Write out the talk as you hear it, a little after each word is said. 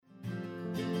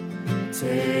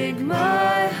Take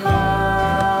my heart,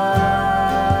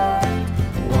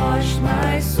 wash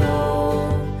my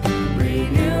soul,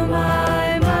 renew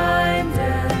my mind,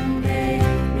 and make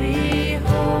me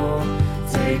whole.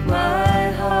 Take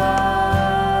my heart.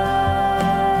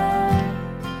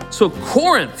 So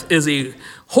Corinth is a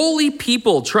holy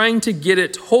people trying to get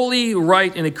it wholly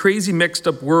right in a crazy mixed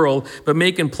up world, but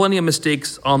making plenty of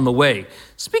mistakes on the way.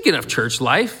 Speaking of church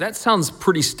life, that sounds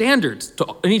pretty standard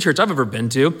to any church I've ever been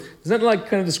to. Does that like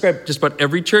kind of describe just about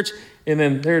every church? And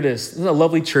then there it is. Isn't it a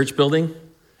lovely church building?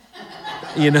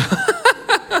 You know?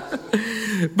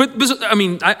 But I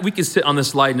mean, we could sit on this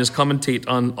slide and just commentate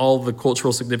on all the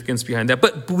cultural significance behind that.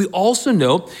 But we also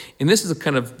know, and this is a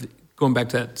kind of going back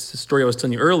to that story I was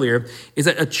telling you earlier, is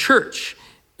that a church,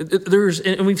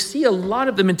 and we see a lot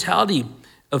of the mentality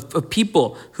of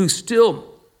people who still,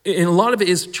 and a lot of it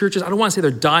is churches, I don't want to say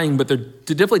they're dying, but they're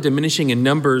definitely diminishing in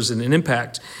numbers and in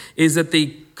impact, is that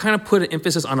they kind of put an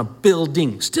emphasis on a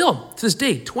building. Still, to this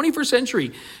day, 21st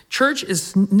century, church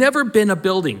has never been a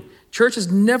building. Church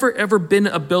has never, ever been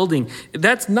a building.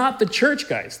 That's not the church,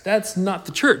 guys. That's not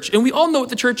the church. And we all know what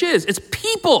the church is. It's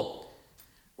people.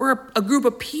 We're a group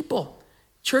of people.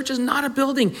 Church is not a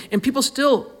building. And people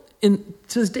still, to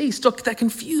this day, still get that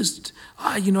confused.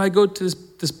 I go to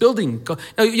this building.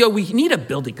 We need a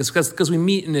building because we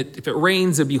meet in it. If it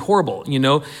rains, it'd be horrible,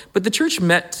 But the church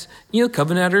met,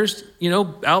 Covenanters,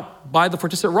 out by the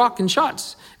Fortisset Rock in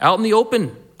Shots, out in the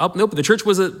open. The church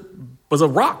was a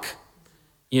rock,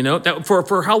 that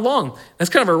for how long? That's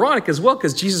kind of ironic as well,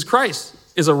 because Jesus Christ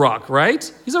is a rock, right?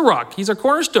 He's a rock. He's our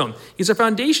cornerstone. He's our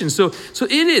foundation. So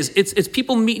it's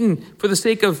people meeting for the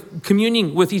sake of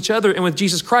communing with each other and with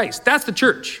Jesus Christ. That's the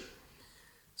church.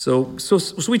 So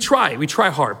we try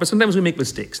hard, but sometimes we make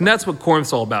mistakes. And that's what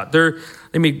Corinth's all about. They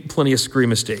made plenty of screwy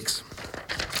mistakes.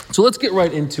 So let's get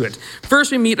right into it.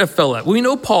 First, we meet a fella. We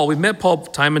know Paul. We've met Paul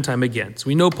time and time again. So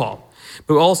we know Paul.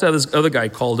 But we also have this other guy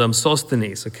called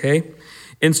Sosthenes, okay?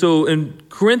 And so in 1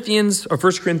 Corinthians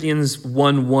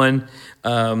 1:1,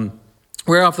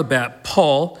 right off the bat,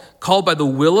 Paul, called by the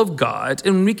will of God,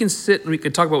 and we can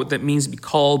talk about what that means to be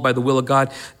called by the will of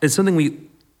God. It's something we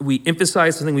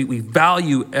emphasize, something we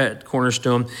value at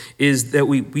Cornerstone, is that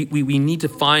we need to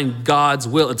find God's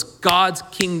will. It's God's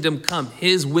kingdom come,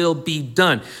 his will be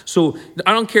done. So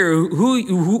I don't care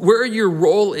where your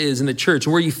role is in the church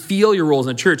and where you feel your role is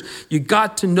in the church, you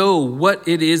got to know what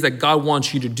it is that God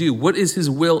wants you to do. What is his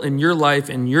will in your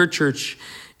life, in your church,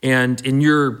 and in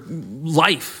your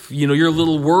life, your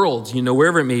little world,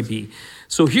 wherever it may be.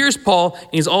 So here's Paul,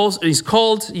 and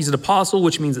he's an apostle,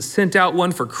 which means a sent out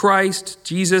one for Christ,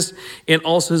 Jesus, and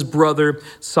also his brother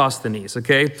Sosthenes,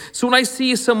 okay? So when I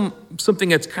see something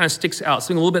that kind of sticks out,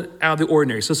 something a little bit out of the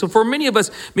ordinary. So for many of us,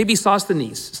 maybe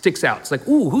Sosthenes sticks out. It's like,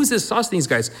 ooh, who's this Sosthenes,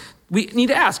 guys? We need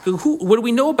to ask, what do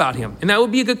we know about him? And that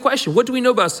would be a good question. What do we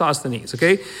know about Sosthenes,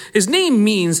 okay? His name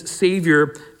means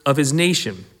savior of his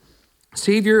nation.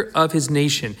 Savior of his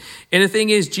nation. And the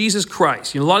thing is, Jesus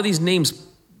Christ, a lot of these names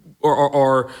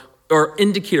are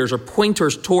indicators or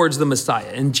pointers towards the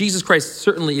Messiah. And Jesus Christ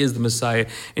certainly is the Messiah,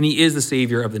 and he is the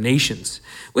Savior of the nations.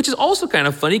 Which is also kind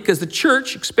of funny because the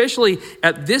church, especially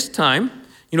at this time,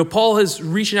 Paul is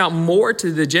reaching out more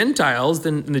to the Gentiles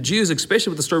than the Jews,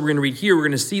 especially with the story we're going to read here. We're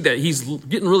going to see that he's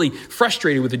getting really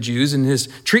frustrated with the Jews and his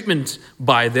treatment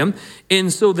by them.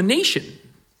 And so the nation,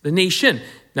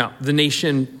 now the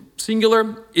nation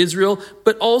singular, Israel,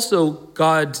 but also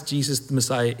God, Jesus, the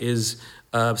Messiah, is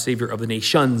Savior of the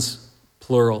nations,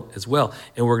 plural as well.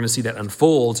 And we're going to see that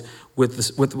unfold with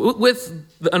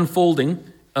the unfolding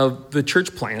of the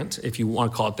church plant, if you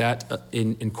want to call it that,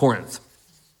 in Corinth.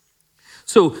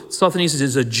 So Sosthenes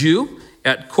is a Jew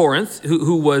at Corinth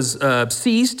who was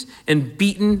seized and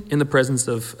beaten in the presence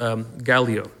of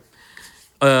Gallio,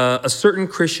 a certain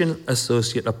Christian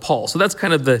associate of Paul. So that's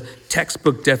kind of the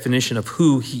textbook definition of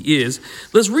who he is.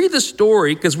 Let's read the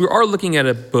story because we are looking at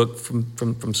a book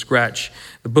from scratch.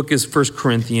 The book is 1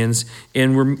 Corinthians,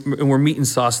 and we're meeting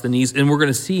Sosthenes, and we're going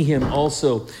to see him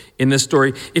also in this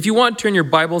story. If you want to turn your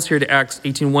Bibles here to Acts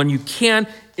 18:1, you can.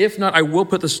 If not, I will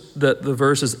put the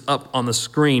verses up on the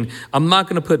screen. I'm not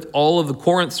going to put all of the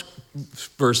Corinth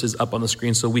verses up on the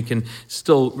screen so we can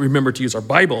still remember to use our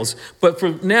Bibles. But for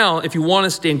now, if you want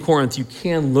to stay in Corinth, you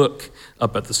can look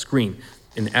up at the screen.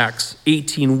 In Acts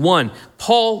 18:1,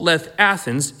 Paul left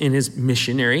Athens in his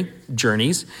missionary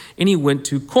journeys, and he went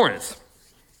to Corinth.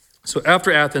 So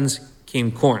after Athens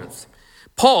came Corinth.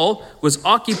 Paul was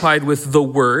occupied with the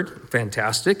word,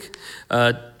 fantastic,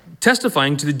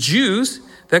 testifying to the Jews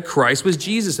that Christ was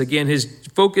Jesus. Again, his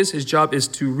focus, his job is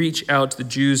to reach out to the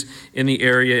Jews in the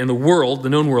area, in the world, the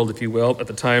known world, if you will, at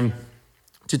the time,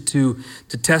 to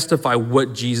testify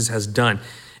what Jesus has done.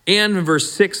 And in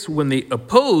verse 6, when they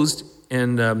opposed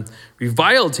and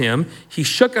reviled him, he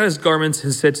shook out his garments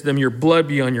and said to them, "Your blood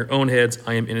be on your own heads.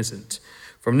 I am innocent.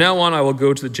 From now on, I will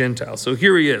go to the Gentiles." So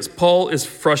here he is. Paul is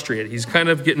frustrated. He's kind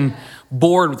of getting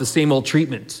bored with the same old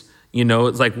treatment.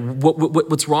 It's like,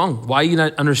 what's wrong? Why are you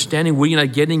not understanding? Why are you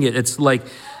not getting it? It's like,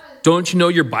 don't you know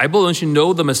your Bible? Don't you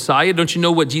know the Messiah? Don't you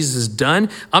know what Jesus has done?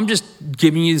 I'm just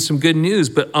giving you some good news,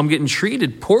 but I'm getting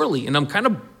treated poorly, and I'm kind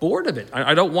of bored of it.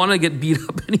 I don't want to get beat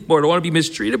up anymore. I don't want to be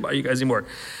mistreated by you guys anymore.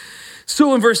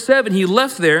 So in verse 7, he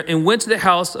left there and went to the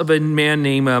house of a man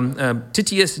named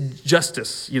Titius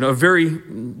Justus, a very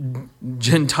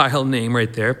Gentile name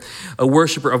right there, a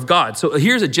worshiper of God. So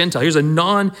here's a Gentile. Here's a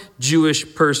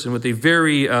non-Jewish person with a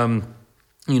very,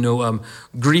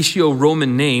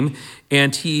 Greco-Roman name,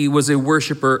 and he was a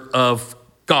worshiper of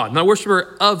God. Not a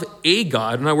worshiper of a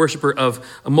God, not a worshiper of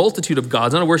a multitude of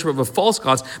gods, not a worshiper of a false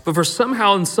gods, but for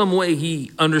somehow in some way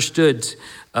he understood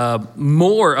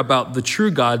more about the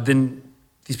true God than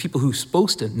these people who are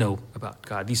supposed to know about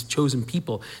God, these chosen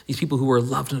people, these people who are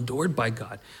loved and adored by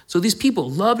God. So these people,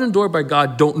 loved and adored by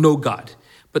God, don't know God.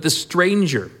 But the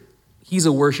stranger, he's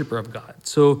a worshiper of God.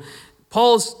 So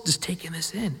Paul's just taking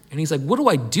this in. And he's like, what do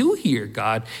I do here,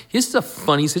 God? This is a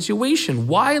funny situation.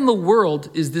 Why in the world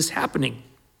is this happening?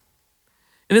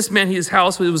 And this man, his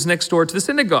house was next door to the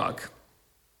synagogue.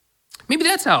 Maybe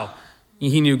that's how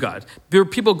he knew God. There were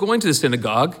people going to the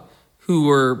synagogue who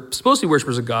were supposed to be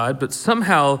worshipers of God, but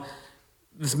somehow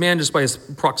this man, just by his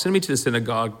proximity to the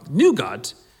synagogue, knew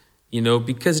God,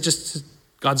 because it's just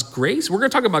God's grace. We're going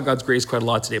to talk about God's grace quite a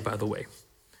lot today, by the way.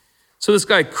 So this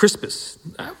guy, Crispus,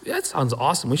 that sounds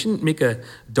awesome. We should make a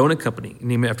donut company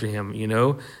named after him,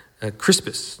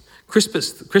 Crispus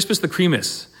the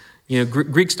Creamus,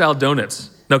 Greek-style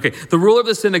donuts. Okay, the ruler of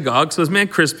the synagogue, so this man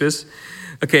Crispus,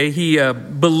 okay, he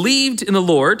believed in the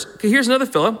Lord. Okay, here's another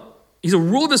fellow. He's a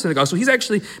ruler of the synagogue, so he's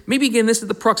actually, maybe again, this is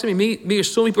the proximity. Maybe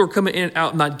so many people are coming in and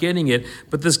out not getting it,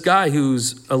 but this guy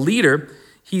who's a leader,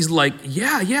 he's like,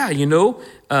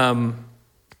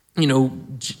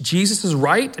 Jesus is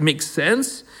right. It makes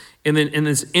sense. And then in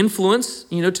this influence,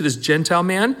 to this Gentile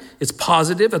man, it's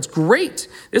positive. That's great.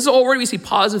 This is already, we see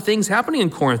positive things happening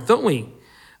in Corinth, don't we?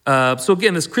 So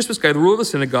again, this Crispus guy, the ruler of the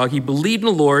synagogue, he believed in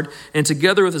the Lord, and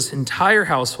together with his entire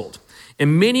household.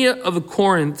 And many of the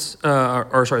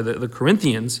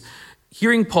Corinthians,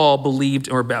 hearing Paul, believed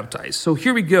and were baptized. So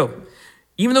here we go.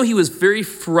 Even though he was very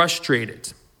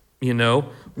frustrated,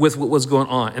 with what was going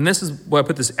on. And this is why I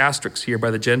put this asterisk here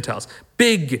by the Gentiles.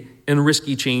 Big and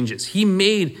risky changes. He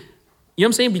made,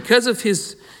 because of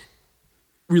his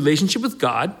relationship with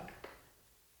God,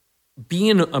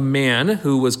 being a man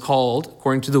who was called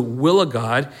according to the will of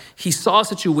God, he saw a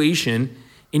situation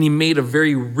and he made a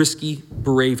very risky,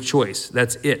 brave choice.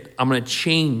 That's it. I'm going to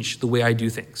change the way I do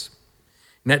things.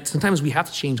 And that sometimes we have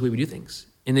to change the way we do things.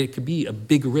 And it could be a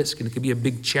big risk, and it could be a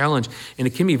big challenge, and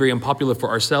it can be very unpopular for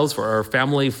ourselves, for our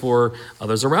family, for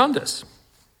others around us.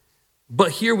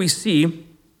 But here we see,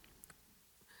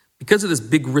 because of this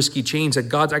big risky change, that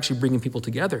God's actually bringing people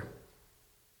together.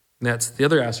 And that's the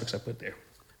other asterisk I put there,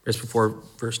 just before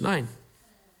verse 9.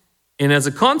 And as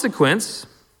a consequence,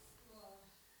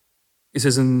 it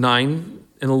says in 9,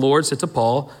 and the Lord said to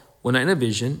Paul, when I in a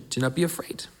vision, do not be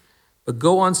afraid, but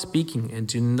go on speaking and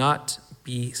do not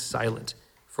be silent,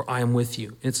 for I am with you.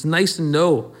 And it's nice to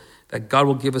know that God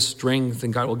will give us strength,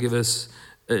 and God will give us,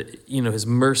 his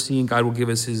mercy, and God will give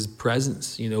us his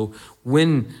presence,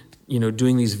 when,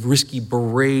 doing these risky,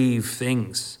 brave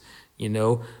things,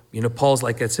 Paul's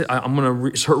like, that's it. I'm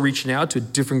going to start reaching out to a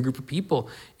different group of people.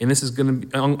 And this is I'm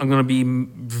going to be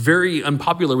very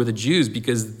unpopular with the Jews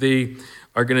because they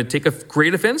are going to take a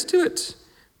great offense to it.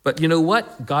 But you know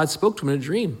what? God spoke to him in a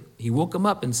dream. He woke him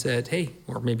up and said, hey,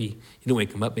 or maybe he didn't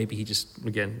wake him up. Maybe he just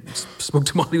spoke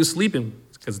to him while he was sleeping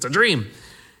because it's a dream.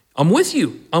 I'm with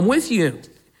you. I'm with you.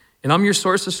 And I'm your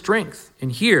source of strength.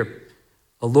 And here,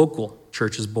 a local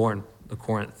church is born, the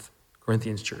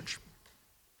Corinthians church.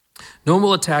 No one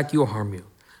will attack you or harm you,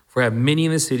 for I have many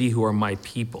in the city who are my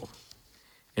people.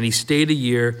 And he stayed a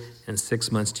year and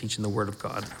 6 months teaching the word of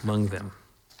God among them.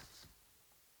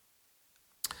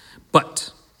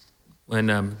 But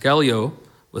when Gallio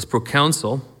was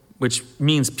proconsul, which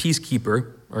means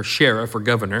peacekeeper or sheriff or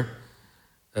governor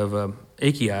of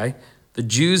Achaia, the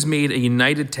Jews made a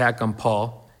united attack on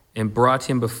Paul and brought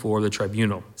him before the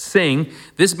tribunal, saying,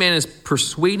 this man is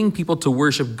persuading people to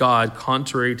worship God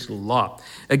contrary to the law.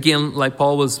 Again, like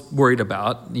Paul was worried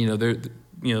about, the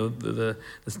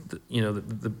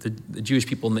Jewish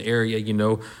people in the area,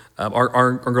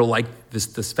 aren't going to like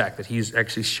this fact that he's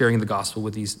actually sharing the gospel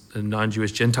with these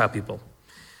non-Jewish Gentile people.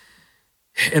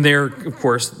 And they're, of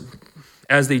course,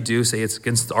 as they do, say it's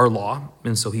against our law.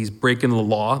 And so he's breaking the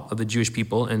law of the Jewish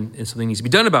people, and something needs to be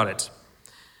done about it.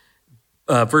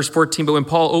 Verse 14, but when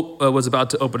Paul was about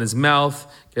to open his mouth,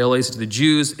 Gallio said to the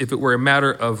Jews, if it were a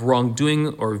matter of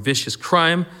wrongdoing or vicious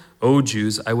crime, O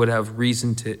Jews, I would have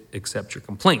reason to accept your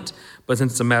complaint. But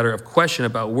since it's a matter of question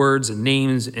about words and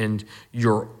names and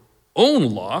your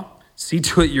own law, see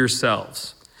to it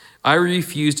yourselves. I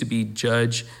refuse to be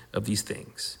judge of these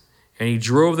things. And he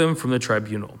drove them from the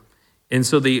tribunal. And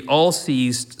so they all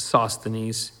seized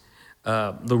Sosthenes,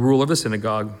 the ruler of the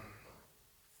synagogue,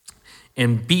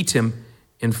 and beat him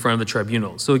in front of the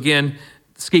tribunal. So again,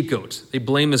 scapegoat. They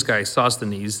blame this guy,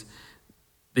 Sosthenes.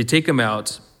 They take him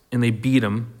out and they beat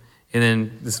him. And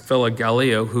then this fellow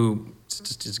Gallio, who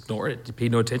just ignored it, he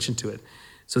paid no attention to it.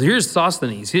 So here's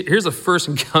Sosthenes. Here's the first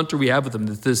encounter we have with him,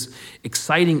 this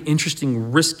exciting,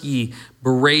 interesting, risky,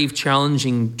 brave,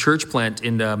 challenging church plant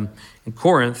in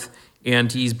Corinth.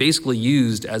 And he's basically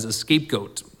used as a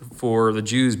scapegoat for the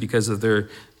Jews because of their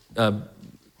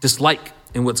dislike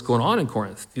in what's going on in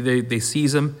Corinth. They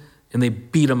seize him and they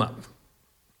beat him up.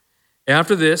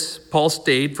 After this, Paul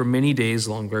stayed for many days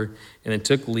longer and then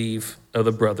took leave of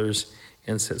the brothers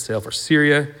and set sail for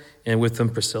Syria, and with them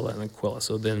Priscilla and Aquila.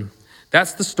 So then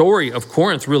that's the story of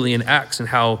Corinth really in Acts and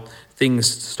how things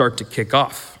start to kick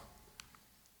off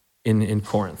in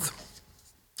Corinth.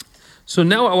 So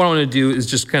now what I want to do is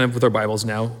just kind of with our Bibles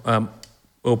now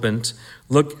opened,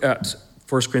 look at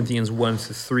 1 Corinthians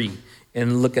 1-3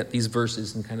 and look at these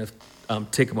verses and kind of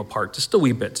take them apart just a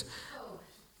wee bit.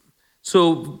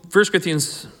 So 1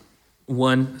 Corinthians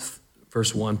 1,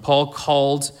 verse 1, Paul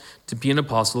called to be an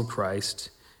apostle of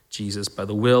Christ Jesus by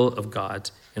the will of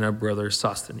God, and our brother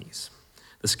Sosthenes,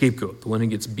 the scapegoat, the one who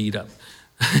gets beat up.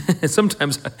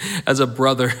 Sometimes as a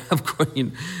brother, of course,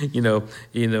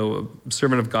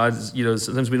 servant of God,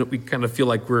 sometimes we kind of feel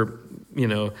like we're,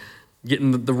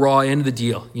 getting the raw end of the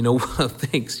deal,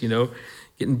 thanks,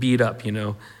 getting beat up,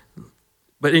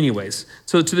 But anyways,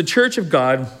 so to the church of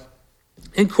God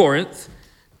in Corinth,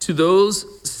 to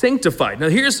those sanctified. Now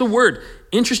here's the word.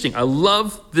 Interesting. I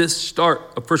love this start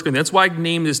of 1 Corinthians. That's why I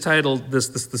named this title, this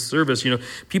service,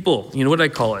 people, what did I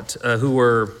call it? Who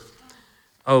were,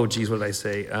 what did I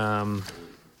say?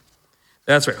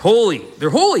 That's right, holy. They're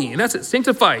holy, and that's it.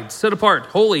 Sanctified, set apart,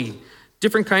 holy,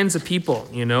 different kinds of people,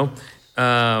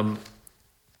 I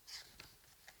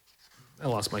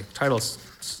lost my titles.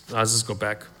 Let's just go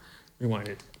back, rewind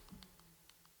it.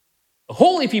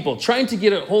 Holy people trying to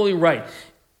get it holy right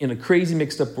in a crazy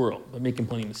mixed up world, but making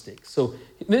plenty of mistakes. So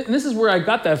this is where I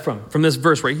got that from this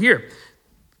verse right here.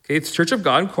 Okay, it's Church of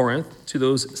God in Corinth to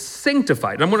those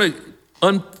sanctified. And I'm going to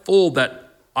unfold that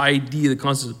idea, the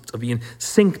concept of being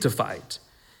sanctified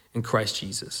in Christ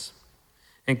Jesus.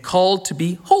 And called to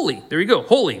be holy. There you go,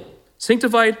 holy.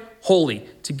 Sanctified, holy.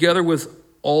 Together with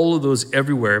all of those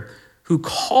everywhere who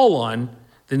call on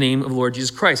the name of the Lord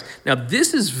Jesus Christ. Now,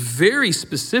 this is very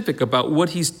specific about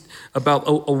what he's about,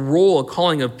 a role, a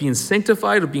calling of being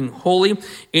sanctified, of being holy,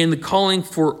 and the calling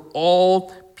for all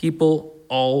people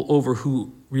all over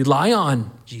who rely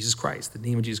on Jesus Christ, the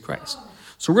name of Jesus Christ.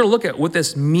 So we're going to look at what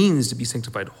this means to be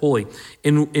sanctified, holy,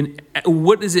 and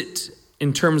what is it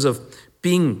in terms of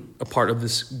being a part of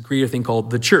this greater thing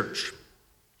called the church.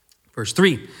 Verse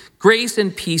 3, grace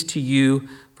and peace to you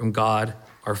from God,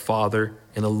 our Father,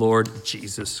 and the Lord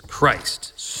Jesus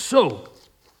Christ. So,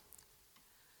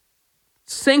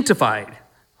 sanctified,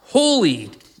 holy,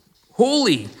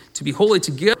 to be holy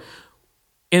together.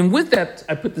 And with that,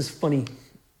 I put this funny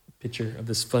picture of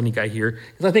this funny guy here,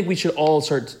 because I think we should all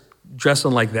start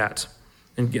dressing like that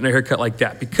and getting a haircut like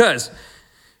that, because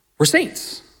we're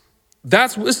saints.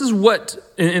 This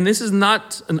is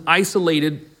not an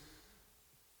isolated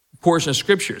portion of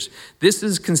scriptures. This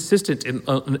is consistent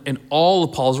in all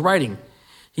of Paul's writing.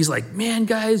 He's like, man,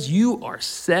 guys, you are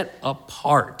set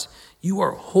apart. You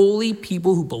are holy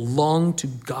people who belong to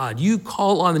God. You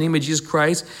call on the name of Jesus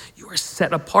Christ, you are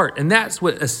set apart. And that's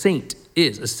what a saint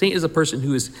is. A saint is a person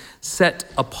who is set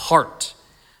apart.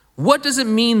 What does it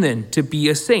mean then to be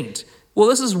a saint? Well,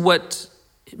 this is what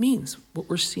it means, what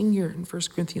we're seeing here in 1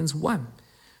 Corinthians 1.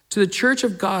 To the church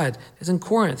of God that's in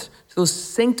Corinth, to those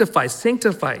sanctified,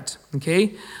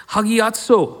 okay?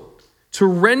 Hagiazo, to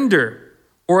render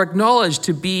or acknowledge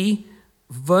to be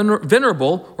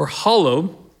venerable or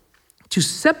hollow, to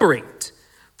separate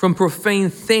from profane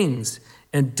things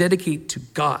and dedicate to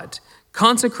God.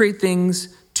 Consecrate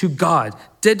things to God.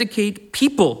 Dedicate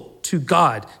people to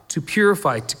God, to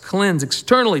purify, to cleanse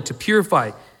externally, to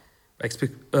purify, and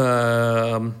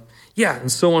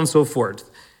so on and so forth.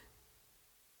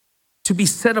 To be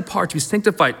set apart, to be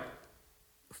sanctified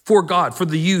for God, for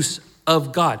the use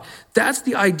of God. That's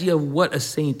the idea of what a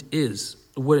saint is,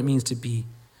 what it means to be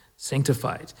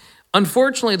sanctified.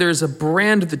 Unfortunately, there's a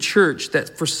brand of the church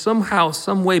that for somehow,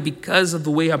 some way, because of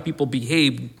the way how people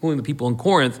behave, including the people in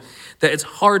Corinth, that it's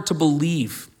hard to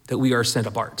believe that we are set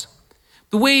apart.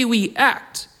 The way we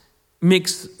act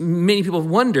makes many people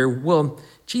wonder, well,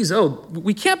 geez,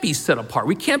 we can't be set apart.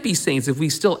 We can't be saints if we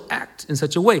still act in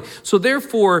such a way. So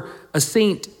therefore, a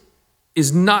saint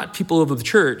is not people of the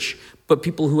church, but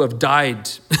people who have died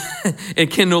and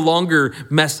can no longer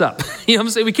mess up. You know what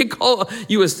I'm saying? We can't call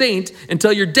you a saint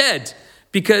until you're dead,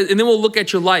 and then we'll look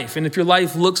at your life. And if your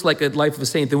life looks like a life of a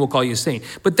saint, then we'll call you a saint.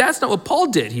 But that's not what Paul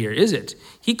did here, is it?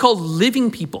 He called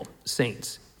living people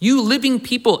saints. You living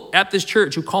people at this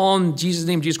church who call on Jesus'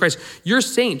 name, Jesus Christ, you're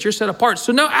saints, you're set apart.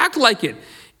 So now act like it.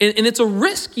 And it's a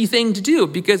risky thing to do,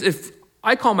 because if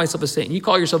I call myself a saint, and you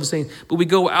call yourself a saint, but we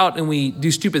go out and we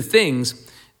do stupid things,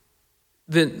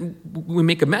 then we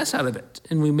make a mess out of it,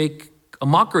 and we make a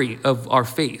mockery of our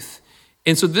faith.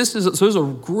 And so there's a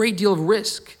great deal of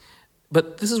risk.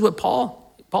 But this is what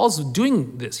Paul's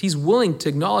doing this. He's willing to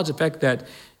acknowledge the fact that,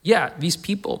 yeah, these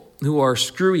people who are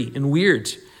screwy and weird,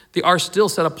 they are still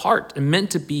set apart and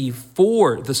meant to be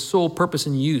for the sole purpose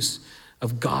and use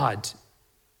of God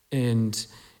and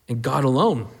God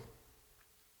alone.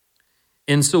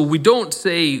 And so we don't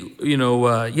say,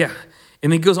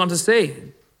 And he goes on to say,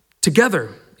 together,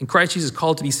 in Christ Jesus,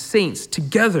 called to be saints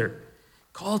together,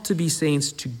 called to be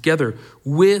saints together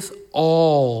with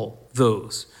all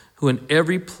those who in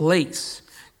every place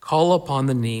call upon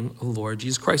the name of the Lord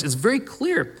Jesus Christ. It's very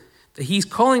clear that he's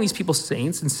calling these people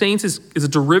saints, and saints is a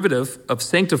derivative of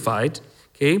sanctified,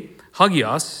 okay?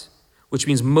 Hagios, which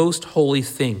means most holy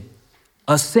thing.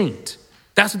 A saint.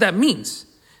 That's what that means.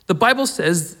 The Bible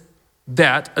says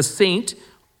that a saint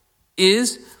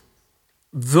is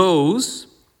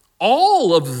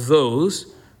all of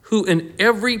those who in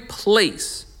every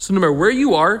place, so no matter where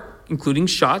you are, including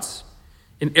shots,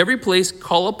 in every place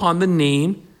call upon the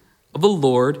name of the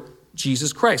Lord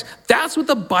Jesus Christ. That's what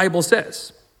the Bible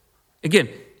says. Again,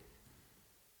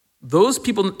 those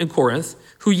people in Corinth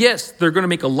who, yes, they're going to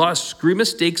make a lot of screwy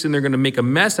mistakes and they're going to make a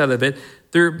mess out of it.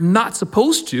 They're not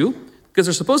supposed to, because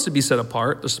they're supposed to be set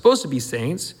apart. They're supposed to be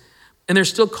saints, and they're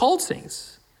still called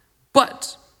saints.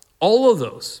 But all of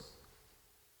those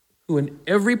who in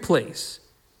every place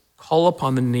call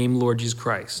upon the name Lord Jesus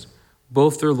Christ,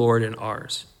 both their Lord and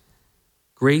ours,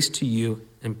 grace to you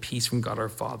and peace from God our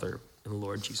Father and the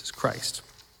Lord Jesus Christ.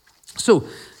 So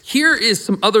here is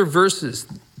some other verses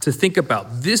to think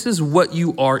about. This is what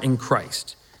you are in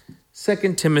Christ.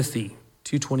 2 Timothy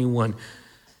 2:21.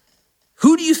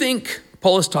 Who do you think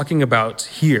Paul is talking about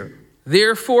here?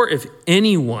 Therefore, if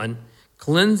anyone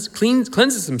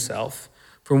cleanses himself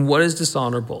from what is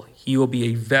dishonorable, he will be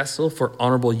a vessel for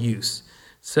honorable use,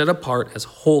 set apart as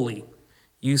holy,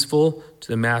 useful to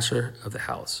the master of the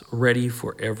house, ready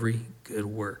for every good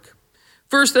work.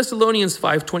 1 Thessalonians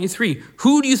 5:23.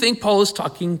 Who do you think Paul is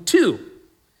talking to?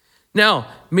 Now,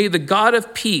 may the God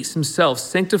of peace himself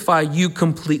sanctify you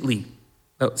completely.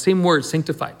 Same word,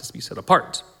 sanctified, to be set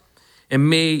apart. And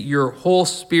may your whole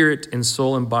spirit and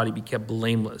soul and body be kept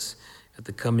blameless at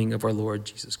the coming of our Lord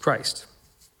Jesus Christ.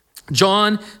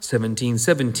 John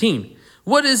 17:17.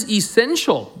 What is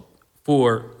essential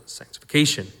for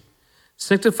sanctification?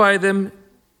 Sanctify them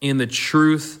in the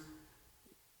truth.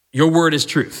 Your word is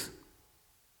truth.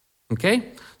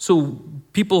 Okay? So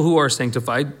people who are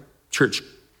sanctified, church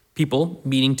people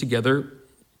meeting together,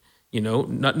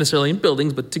 not necessarily in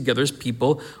buildings, but together as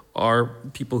people, are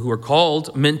people who are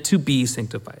called, meant to be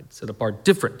sanctified, set apart,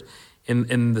 different.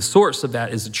 And the source of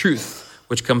that is the truth,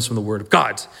 which comes from the word of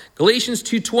God. Galatians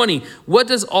 2:20, what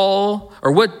does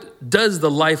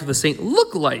the life of a saint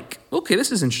look like? Okay,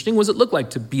 this is interesting. What does it look like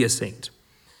to be a saint?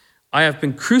 I have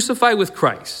been crucified with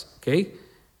Christ, okay?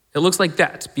 It looks like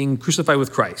that, being crucified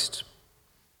with Christ.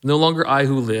 No longer I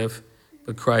who live,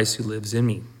 but Christ who lives in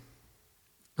me.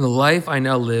 In the life I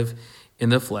now live in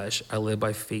the flesh, I live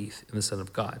by faith in the Son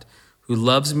of God, who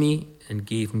loves me and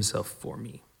gave himself for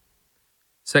me.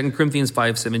 2 Corinthians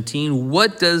 5:17,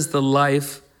 what does the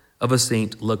life of a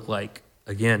saint look like?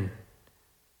 Again,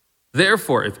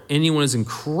 therefore, if anyone is in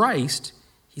Christ,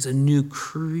 he's a new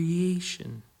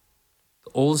creation.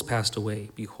 The old has passed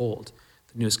away. Behold,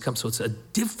 the new has come. So it's a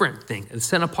different thing. It's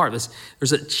set apart.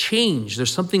 There's a change.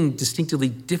 There's something distinctively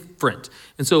different.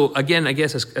 And so, again, I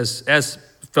guess as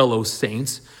fellow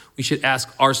saints, we should ask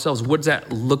ourselves, what does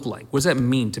that look like? What does that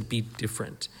mean to be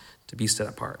different, to be set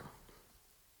apart?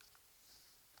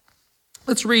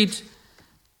 Let's read,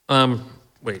 1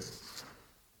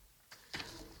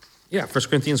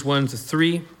 Corinthians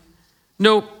 1-3.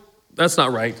 No, That's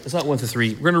not right. It's not 1 to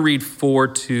 3. We're going to read 4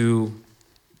 to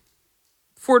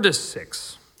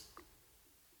 6.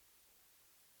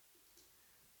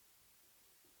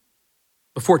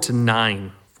 4 to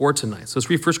 9. 4 to 9. So let's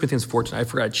read 1 Corinthians 4 to 9. I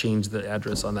forgot to change the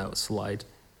address on that slide.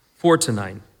 4 to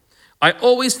 9. I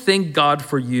always thank God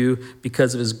for you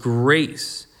because of his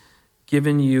grace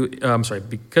given you,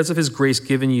 because of his grace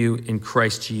given you in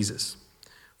Christ Jesus.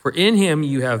 For in him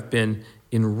you have been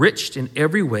enriched in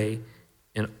every way,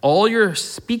 in all your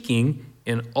speaking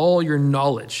and all your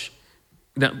knowledge.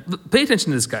 Now, pay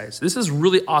attention to this, guys. This is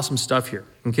really awesome stuff here,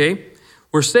 okay?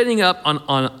 We're setting up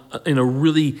in a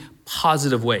really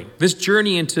positive way. This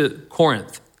journey into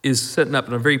Corinth is setting up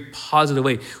in a very positive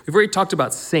way. We've already talked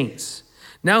about saints.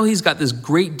 Now he's got this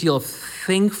great deal of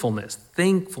thankfulness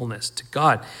to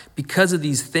God because of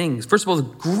these things. First of all, the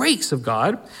grace of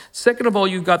God. Second of all,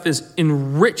 you've got this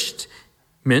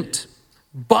enrichment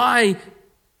by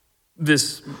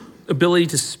this ability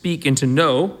to speak and to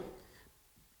know.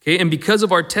 Okay, and because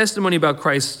of our testimony about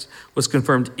Christ was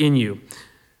confirmed in you.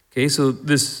 Okay, so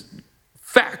this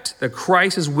fact that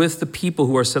Christ is with the people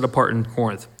who are set apart in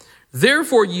Corinth.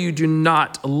 Therefore, you do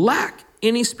not lack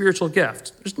any spiritual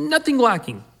gift. There's nothing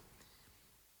lacking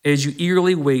as you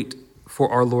eagerly wait for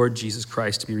our Lord Jesus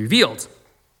Christ to be revealed.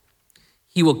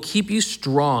 He will keep you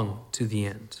strong to the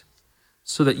end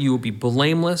so that you will be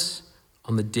blameless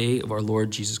on the day of our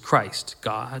Lord Jesus Christ.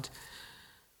 God,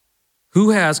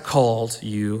 who has called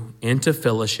you into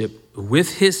fellowship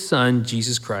with his Son,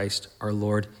 Jesus Christ, our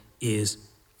Lord, is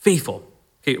faithful.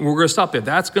 Okay, we're going to stop there.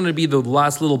 That's going to be the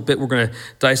last little bit we're going to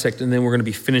dissect, and then we're going to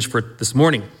be finished for this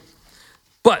morning.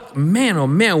 But man, oh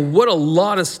man, what a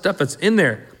lot of stuff that's in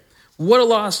there. What a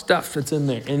lot of stuff that's in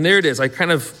there. And there it is. I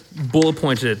kind of bullet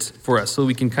pointed it for us so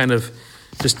we can kind of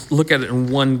just look at it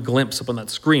in one glimpse up on that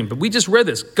screen. But we just read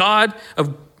this.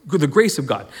 The grace of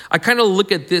God. I kind of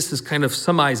look at this as kind of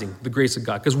summarizing the grace of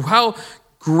God. Because how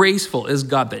graceful is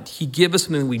God that he gives us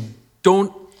something we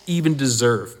don't even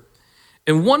deserve.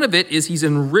 And one of it is he's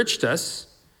enriched us.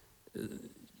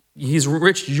 He's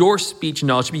enriched your speech and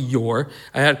knowledge. It should be your.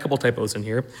 I had a couple typos in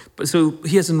here. But so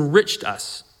he has enriched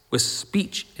us with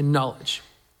speech and knowledge.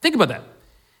 Think about that.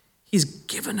 He's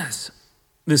given us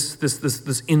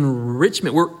this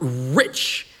enrichment. We're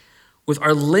rich with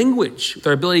our language, with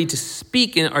our ability to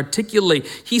speak and articulate.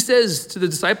 He says to the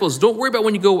disciples, don't worry about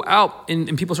when you go out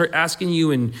and people start asking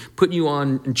you and putting you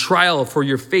on trial for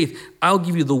your faith. I'll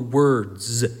give you the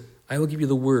words. I will give you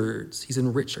the words. He's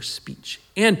enriched our speech.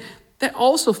 And that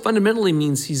also fundamentally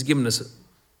means he's given us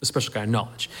a special kind of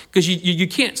knowledge. Because you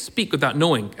can't speak without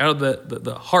knowing. Out of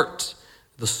the heart,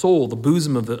 the soul, the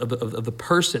bosom of the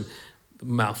person, the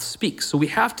mouth speaks. So we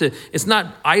have to, it's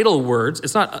not idle words.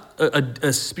 It's not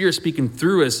a spirit speaking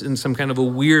through us in some kind of a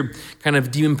weird kind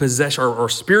of demon possession or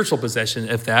spiritual possession,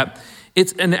 if that.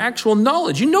 It's an actual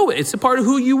knowledge. You know it. It's a part of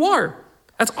who you are.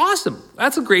 That's awesome.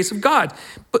 That's the grace of God.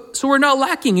 But so we're not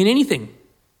lacking in anything,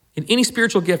 in any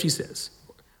spiritual gift, he says.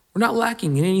 We're not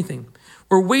lacking in anything.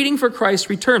 We're waiting for Christ's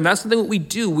return. That's something that we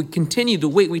do. We continue to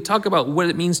wait. We talk about what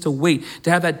it means to wait, to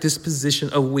have that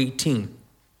disposition of waiting.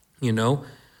 You know,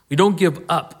 we don't give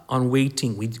up on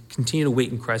waiting. We continue to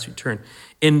wait in Christ's return.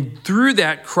 And through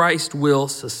that, Christ will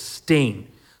sustain.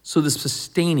 So the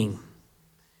sustaining,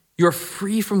 you're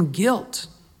free from guilt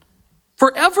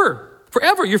forever.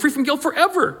 Forever. You're free from guilt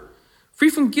forever. Free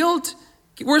from guilt.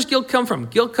 Where does guilt come from?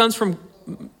 Guilt comes from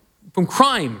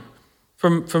crime,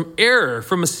 from error,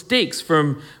 from mistakes,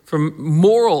 from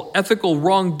moral, ethical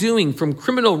wrongdoing, from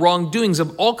criminal wrongdoings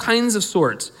of all kinds of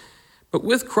sorts. But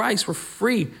with Christ, we're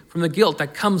free from the guilt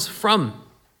that comes from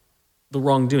the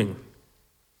wrongdoing.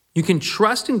 You can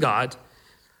trust in God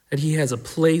that he has a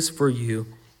place for you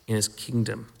in his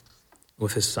kingdom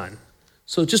with his Son.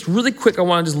 So just really quick, I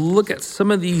want to just look at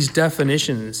some of these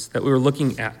definitions that we were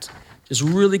looking at. Just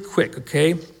really quick,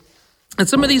 okay? And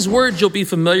some of these words you'll be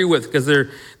familiar with because they're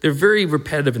very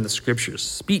repetitive in the scriptures.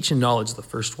 Speech and knowledge is the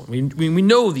first one. We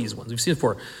know these ones. We've seen it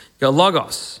before. You got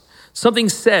logos, something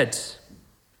said,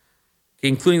 okay,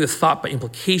 including the thought by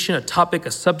implication, a topic,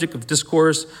 a subject of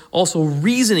discourse. Also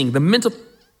reasoning, the mental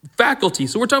faculty.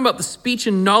 So we're talking about the speech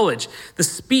and knowledge. The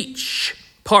speech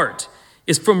part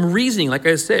is from reasoning. Like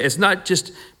I said, it's not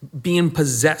just being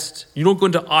possessed. You don't go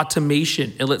into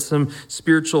automation and let some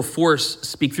spiritual force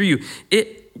speak through you.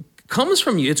 It comes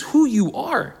from you. It's who you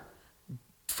are,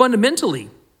 fundamentally.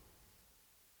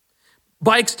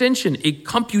 By extension, a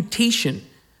computation.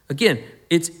 Again,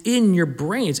 it's in your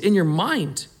brain. It's in your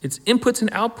mind. It's inputs and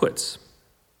outputs.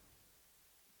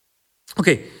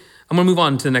 Okay, I'm going to move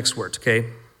on to the next word, okay?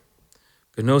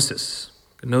 Gnosis.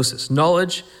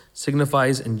 Knowledge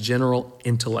signifies in general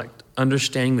intellect,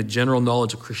 understanding the general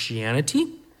knowledge of Christianity,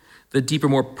 the deeper,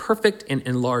 more perfect and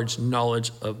enlarged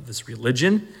knowledge of this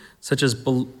religion, such as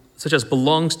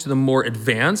belongs to the more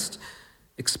advanced,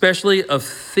 especially of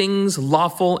things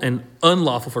lawful and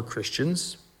unlawful for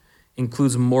Christians,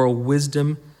 includes moral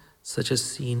wisdom, such as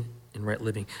seeing and right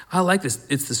living. I like this.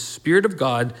 It's the Spirit of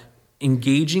God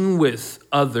engaging with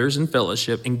others in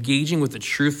fellowship, engaging with the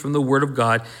truth from the Word of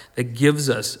God that gives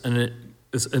us an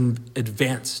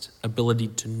advanced ability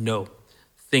to know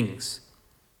things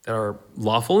that are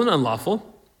lawful and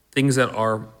unlawful, things that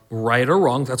are right or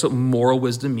wrong. That's what moral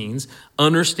wisdom means.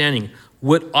 Understanding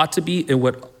what ought to be and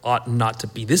what ought not to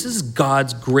be. This is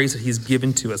God's grace that he's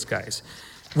given to us, guys.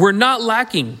 We're not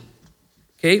lacking,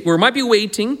 okay? We might be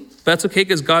waiting, but that's okay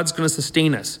because God's going to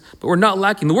sustain us. But we're not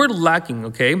lacking. The word lacking,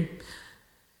 okay?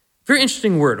 Very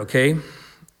interesting word, okay?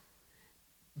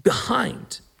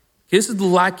 Behind. Okay, this is the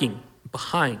lacking,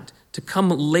 behind. To come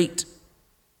late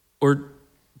or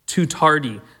too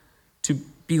tardy, to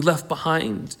be left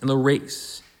behind in the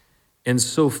race and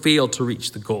so fail to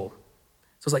reach the goal.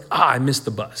 So it's like, I missed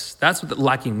the bus. That's what the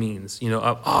lacking means.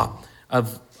 I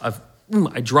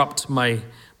dropped my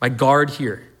guard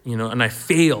here, and I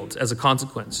failed as a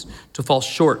consequence to fall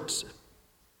short.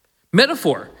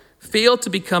 Metaphor, fail to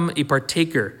become a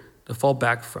partaker, to fall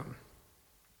back from.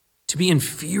 To be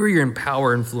inferior in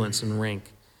power, influence, and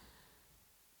rank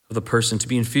of the person. To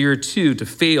be inferior to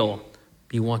fail,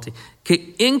 be wanting.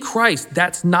 Okay, in Christ,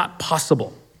 that's not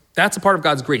possible. That's a part of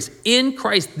God's grace. In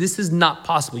Christ, this is not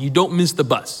possible. You don't miss the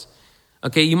bus.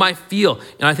 Okay, you might feel,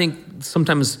 and I think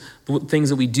sometimes the things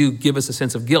that we do give us a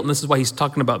sense of guilt, and this is why he's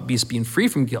talking about being free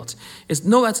from guilt.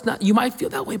 No, that's not, you might feel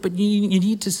that way, but you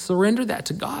need to surrender that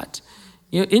to God.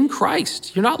 In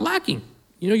Christ, you're not lacking.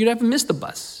 You haven't missed the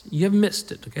bus. You haven't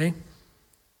missed it, okay?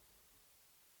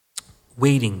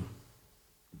 Waiting.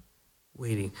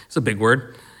 It's a big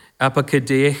word.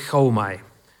 Apakadeomai.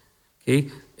 Okay?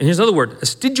 And here's another word.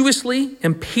 Assiduously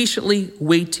and patiently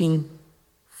waiting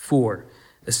for.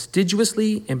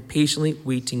 Assiduously and patiently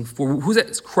waiting for. Who's that?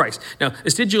 It's Christ. Now,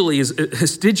 assiduously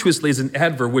is an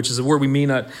adverb, which is a word we may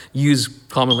not use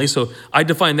commonly. So I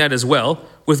define that as well.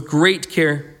 With great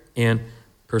care and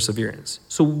perseverance.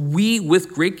 So we,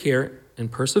 with great care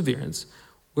and perseverance,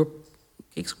 we're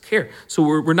care. So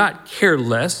we're not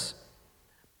careless,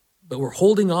 but we're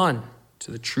holding on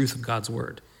to the truth of God's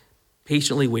word,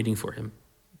 patiently waiting for him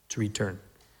to return.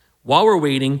 While we're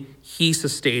waiting, he's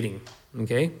sustaining,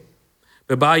 okay?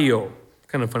 Babayo,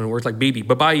 kind of funny words like baby,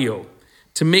 babayo,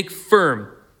 to make firm,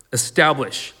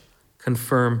 establish,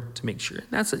 confirm, to make sure. And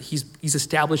that's it. He's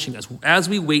establishing us. As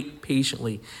we wait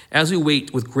patiently, as we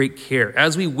wait with great care,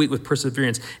 as we wait with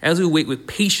perseverance, as we wait with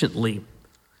patiently,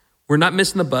 we're not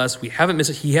missing the bus. We haven't missed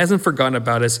it. He hasn't forgotten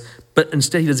about us, but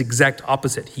instead he does the exact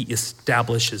opposite. He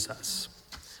establishes us.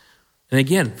 And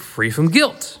again, free from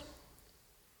guilt.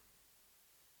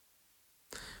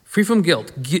 Free from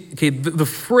guilt. Okay, the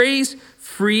phrase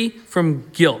free from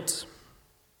guilt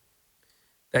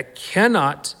that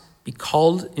cannot be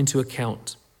called into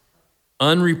account.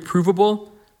 Unreprovable,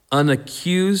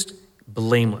 unaccused,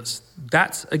 blameless.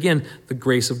 That's, again, the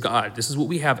grace of God. This is what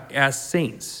we have as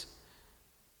saints.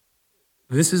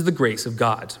 This is the grace of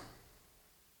God.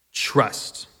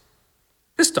 Trust.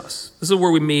 Pistos. This is a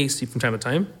word we may see from time to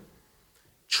time.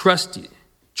 Trusty,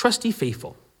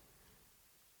 faithful.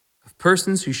 Of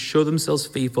persons who show themselves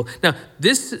faithful. Now,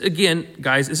 this, again,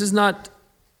 guys, this is not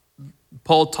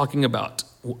Paul talking about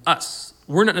us.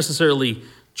 We're not necessarily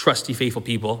trusty, faithful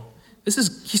people.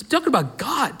 He's talking about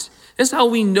God. This is how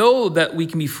we know that we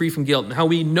can be free from guilt and how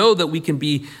we know that we can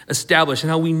be established and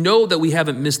how we know that we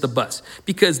haven't missed the bus.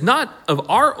 Because not of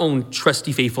our own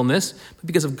trusty faithfulness, but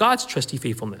because of God's trusty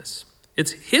faithfulness.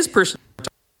 It's his person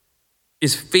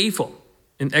is faithful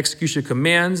in execution of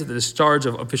commands, the discharge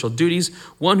of official duties,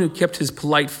 one who kept his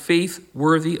polite faith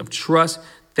worthy of trust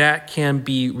that can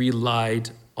be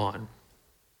relied on.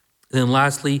 And then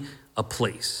lastly, a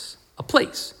place,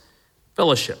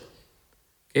 fellowship.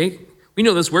 Okay, we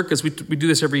know this word because we do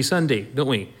this every Sunday, don't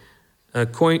we?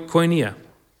 Koinonia.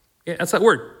 Yeah, that's that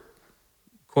word.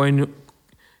 Koinonia.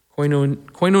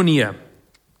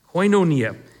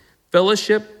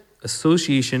 Fellowship,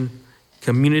 association,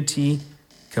 community,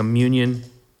 communion,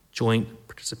 joint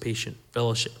participation.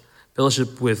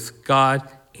 Fellowship with God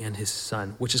and his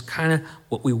Son, which is kind of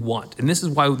what we want. And this is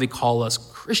why they call us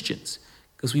Christians,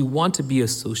 because we want to be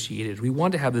associated. We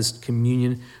want to have this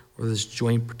communion or this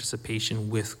joint participation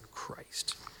with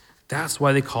Christ. That's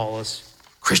why they call us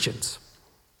Christians.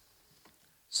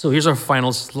 So here's our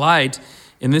final slide,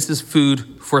 and this is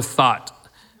food for thought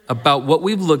about what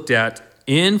we've looked at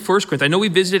in 1 Corinthians. I know we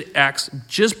visited Acts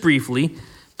just briefly,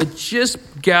 but just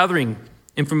gathering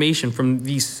information from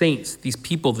these saints, these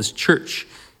people, this church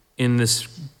in this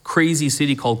crazy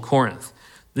city called Corinth.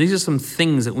 These are some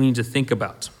things that we need to think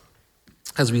about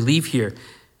as we leave here.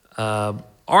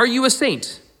 Are you a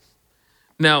saint?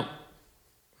 Now,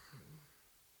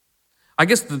 I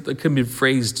guess that could be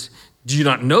phrased, do you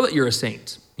not know that you're a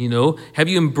saint? Have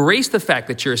you embraced the fact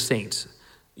that you're a saint?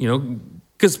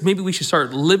 Because maybe we should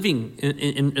start living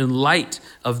in light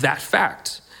of that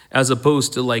fact as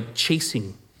opposed to like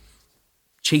chasing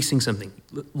something.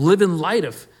 Live in light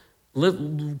of,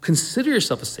 consider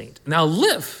yourself a saint. Now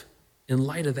live in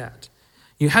light of that.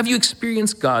 Have you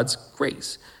experienced God's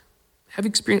grace? Have you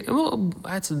experienced, well,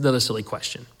 that's another silly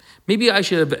question. Maybe I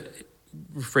should have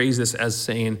rephrased this as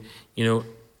saying,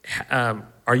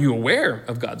 are you aware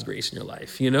of God's grace in your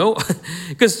life?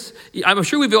 Because I'm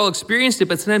sure we've all experienced it,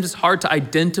 but sometimes it's hard to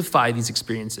identify these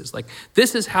experiences. Like,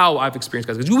 this is how I've experienced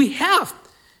God's grace. We have.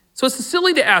 So it's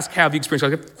silly to ask, have you experienced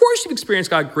God's grace? Of course you've experienced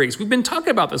God's grace. We've been talking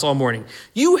about this all morning.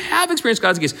 You have experienced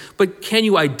God's grace, but can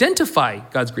you identify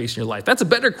God's grace in your life? That's a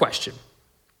better question.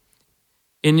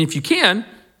 And if you can,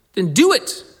 then do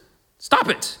it. Stop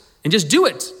it and just do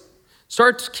it.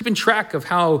 Start keeping track of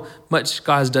how much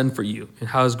God has done for you and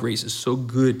how his grace is so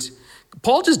good.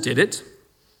 Paul just did it.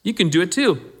 You can do it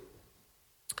too.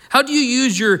 How do you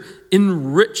use your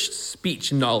enriched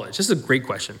speech and knowledge? This is a great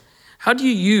question. How do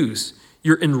you use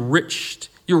your enriched,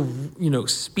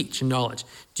 speech and knowledge?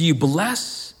 Do you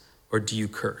bless or do you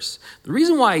curse? The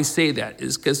reason why I say that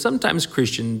is because sometimes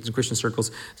Christians in Christian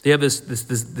circles, they have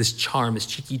this charm, this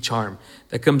cheeky charm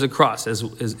that comes across as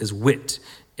wit,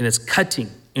 and it's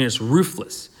cutting and it's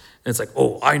ruthless. And it's like,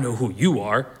 oh, I know who you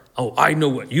are. Oh, I know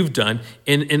what you've done.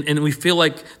 And we feel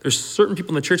like there's certain people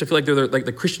in the church, I feel like they're like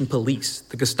the Christian police,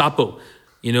 the Gestapo,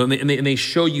 and they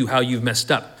show you how you've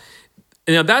messed up.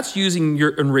 And now that's using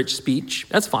your enriched speech.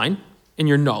 That's fine. In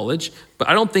your knowledge, but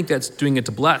I don't think that's doing it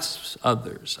to bless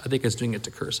others. I think it's doing it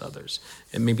to curse others.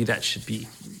 And maybe that should be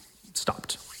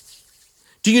stopped.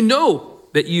 Do you know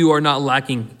that you are not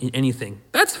lacking in anything?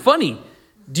 That's funny.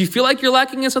 Do you feel like you're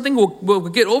lacking in something? Well,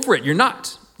 get over it. You're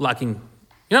not lacking.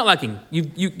 You're not lacking.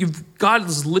 God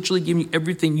has literally given you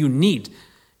everything you need.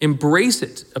 Embrace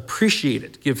it. Appreciate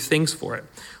it. Give thanks for it.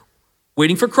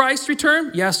 Waiting for Christ's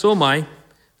return? Yeah, so am I.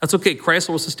 That's okay. Christ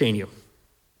will sustain you.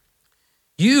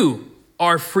 You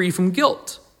are free from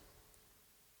guilt.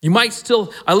 You might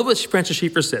still, I love what Francis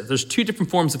Schaeffer said. There's two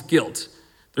different forms of guilt.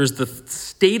 There's the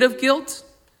state of guilt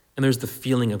and there's the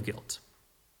feeling of guilt.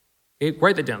 Okay,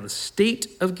 write that down. The state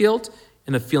of guilt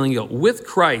and the feeling of guilt. With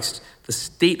Christ, the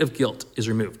state of guilt is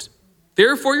removed.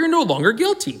 Therefore, you're no longer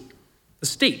guilty. The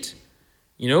state,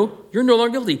 you're no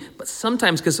longer guilty. But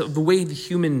sometimes because of the way the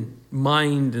human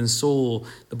mind and soul,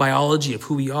 the biology of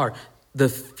who we are, the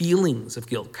feelings of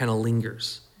guilt kind of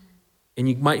lingers. And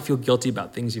you might feel guilty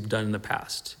about things you've done in the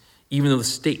past, even though the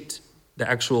state, the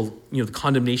actual, the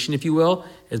condemnation, if you will,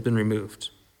 has been removed.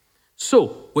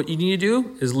 So what you need to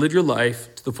do is live your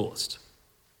life to the fullest.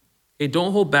 Okay,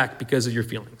 don't hold back because of your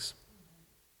feelings.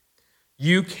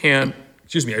 You can,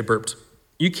 I burped.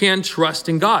 You can trust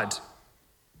in God,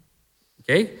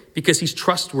 okay? Because he's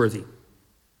trustworthy.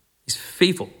 He's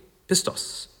faithful.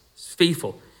 Pistos. He's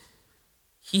faithful.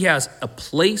 He has a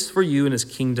place for you in his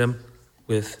kingdom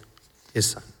with his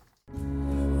son.